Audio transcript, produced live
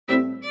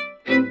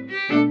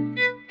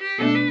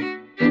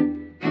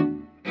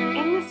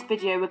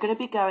video, we're going to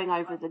be going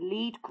over the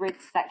lead grid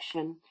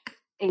section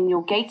in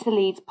your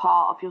GatorLeads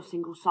part of your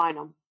single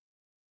sign-on.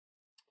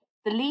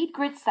 The lead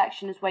grid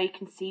section is where you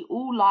can see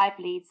all live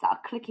leads that are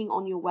clicking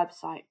on your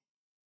website.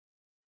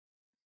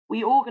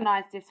 We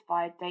organise this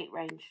via date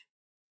range.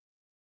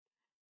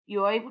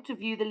 You are able to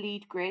view the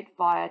lead grid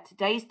via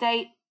today's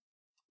date,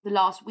 the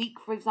last week,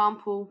 for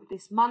example,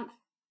 this month,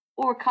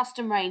 or a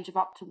custom range of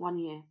up to 1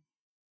 year.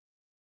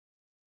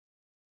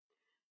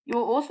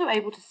 You're also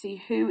able to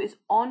see who is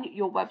on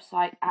your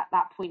website at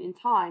that point in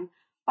time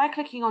by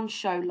clicking on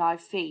Show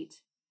Live Feed.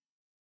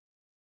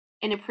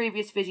 In a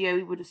previous video,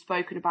 we would have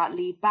spoken about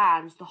lead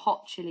bands, the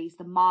hot chilies,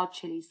 the mild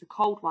chilies, the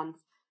cold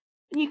ones.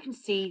 And you can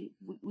see,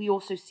 we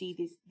also see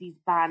these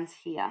bands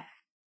here.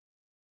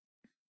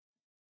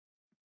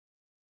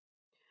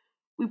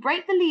 We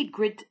break the lead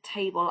grid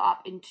table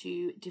up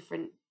into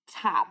different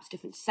tabs,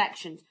 different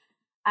sections.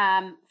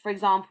 For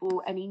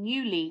example, any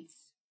new leads,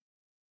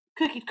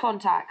 cookied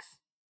contacts,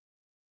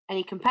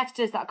 any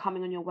competitors that are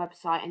coming on your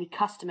website, any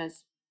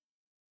customers.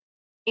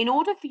 In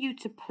order for you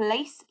to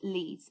place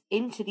leads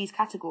into these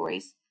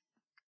categories,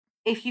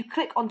 if you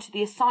click onto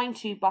the Assign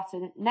To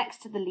button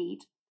next to the lead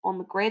on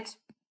the grid,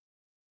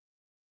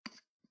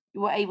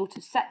 you are able to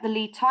set the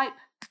lead type,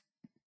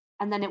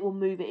 and then it will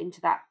move it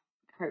into that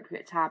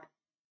appropriate tab.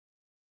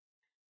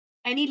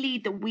 Any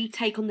lead that we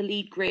take on the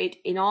lead grid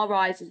in our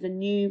eyes is a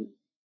new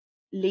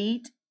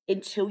lead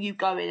until you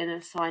go in and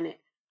assign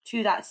it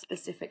to that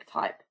specific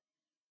type.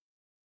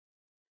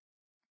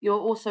 You're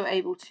also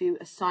able to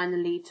assign the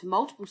lead to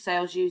multiple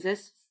sales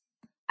users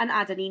and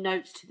add any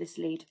notes to this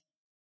lead.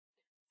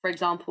 For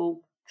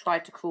example,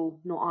 tried to call,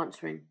 not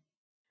answering.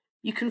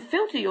 You can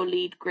filter your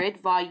lead grid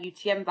via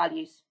UTM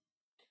values.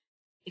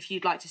 If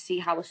you'd like to see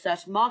how a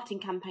certain marketing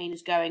campaign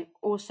is going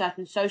or a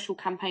certain social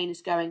campaign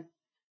is going,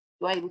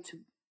 you're able to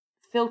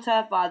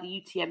filter via the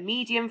UTM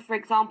medium, for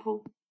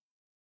example,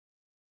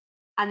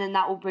 and then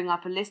that will bring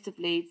up a list of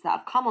leads that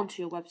have come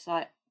onto your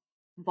website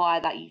via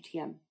that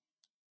UTM.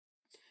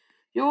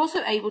 You're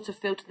also able to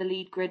filter the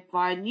lead grid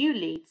via new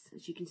leads.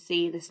 As you can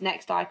see, this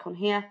next icon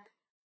here,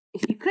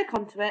 if you click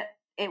onto it,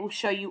 it will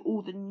show you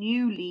all the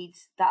new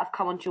leads that have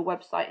come onto your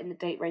website in the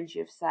date range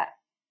you have set.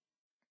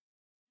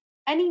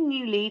 Any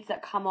new leads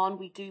that come on,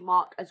 we do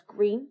mark as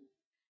green,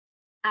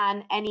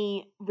 and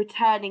any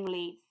returning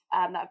leads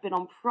that have been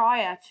on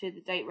prior to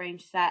the date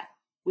range set,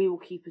 we will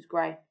keep as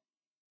grey.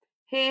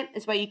 Here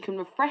is where you can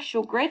refresh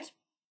your grid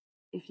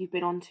if you've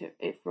been onto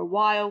it for a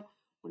while.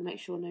 Want to make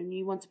sure no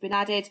new ones have been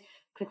added.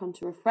 Click on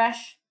to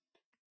refresh,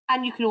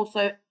 and you can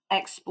also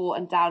export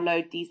and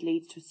download these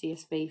leads to a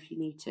CSV if you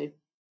need to.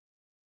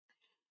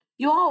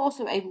 You are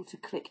also able to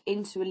click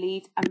into a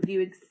lead and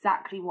view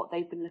exactly what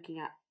they've been looking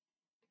at.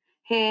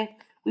 Here,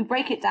 we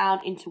break it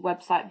down into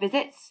website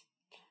visits.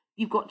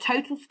 You've got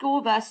total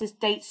score versus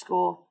date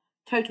score.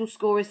 Total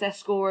score is their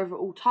score over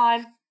all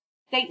time.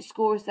 Date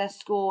score is their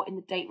score in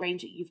the date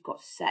range that you've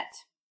got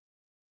set.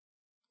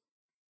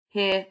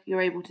 Here,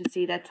 you're able to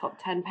see their top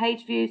 10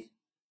 page views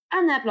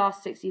and their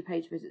last 60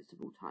 page visits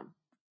of all time.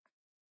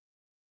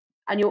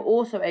 And you're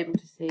also able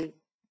to see,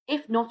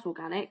 if not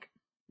organic,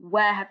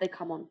 where have they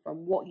come on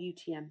from, what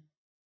UTM.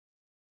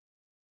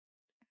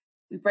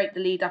 We break the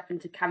lead up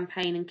into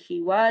campaign and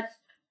keywords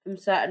from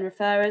certain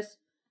referrers.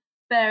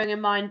 Bearing in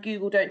mind,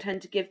 Google don't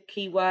tend to give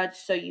keywords,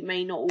 so you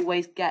may not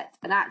always get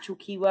an actual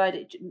keyword.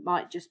 It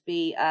might just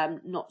be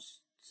not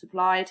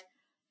supplied.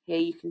 Here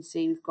you can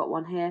see we've got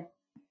one here.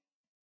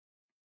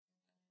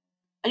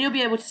 And you'll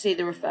be able to see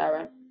the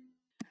referrer.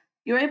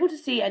 You're able to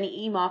see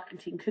any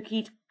e-marketing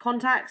cookie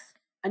contacts,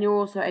 and you're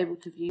also able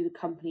to view the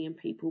company and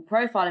people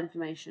profile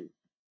information.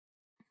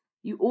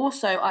 You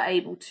also are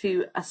able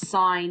to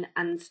assign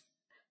and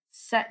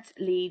set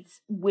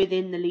leads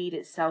within the lead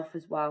itself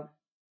as well.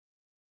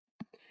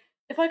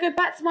 If I go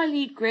back to my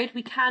lead grid,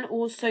 we can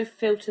also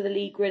filter the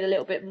lead grid a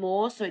little bit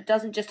more, so it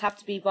doesn't just have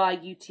to be via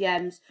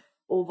UTMs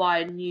or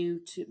via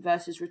new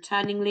versus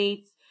returning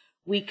leads.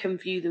 We can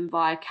view them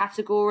via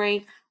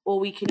category,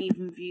 or we can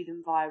even view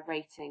them via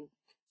rating.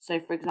 So,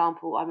 for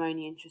example, I'm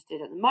only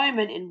interested at the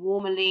moment in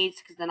warmer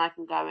leads because then I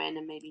can go in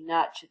and maybe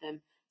nurture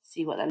them,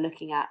 see what they're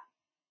looking at.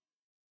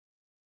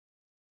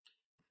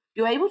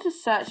 You're able to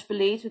search for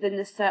leads within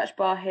the search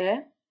bar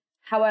here.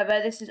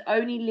 However, this is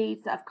only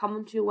leads that have come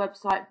onto your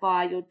website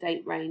via your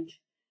date range.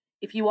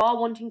 If you are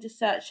wanting to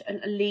search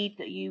a lead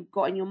that you've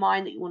got in your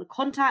mind that you want to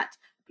contact,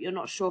 but you're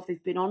not sure if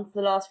they've been on for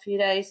the last few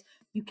days,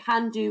 you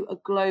can do a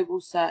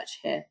global search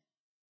here.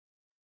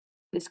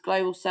 This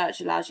global search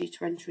allows you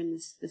to enter in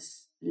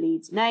this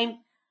lead's name,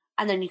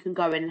 and then you can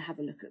go in and have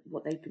a look at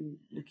what they've been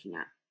looking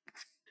at.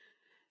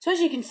 So as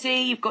you can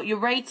see, you've got your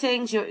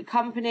ratings, your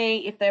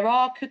company. If there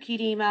are cookied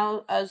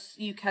emails, as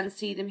you can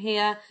see them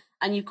here,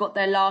 and you've got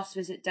their last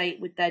visit date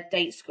with their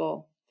date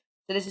score.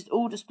 So this is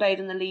all displayed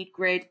on the lead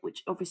grid,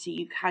 which obviously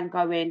you can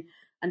go in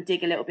and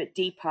dig a little bit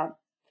deeper.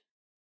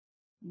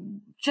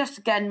 Just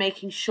again,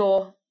 making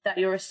sure that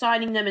you're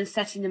assigning them and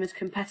setting them as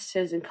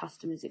competitors and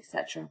customers,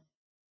 etc.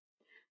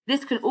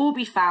 This can all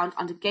be found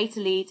under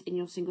GatorLeads in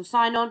your single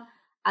sign-on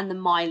and the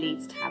My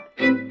Leads tab.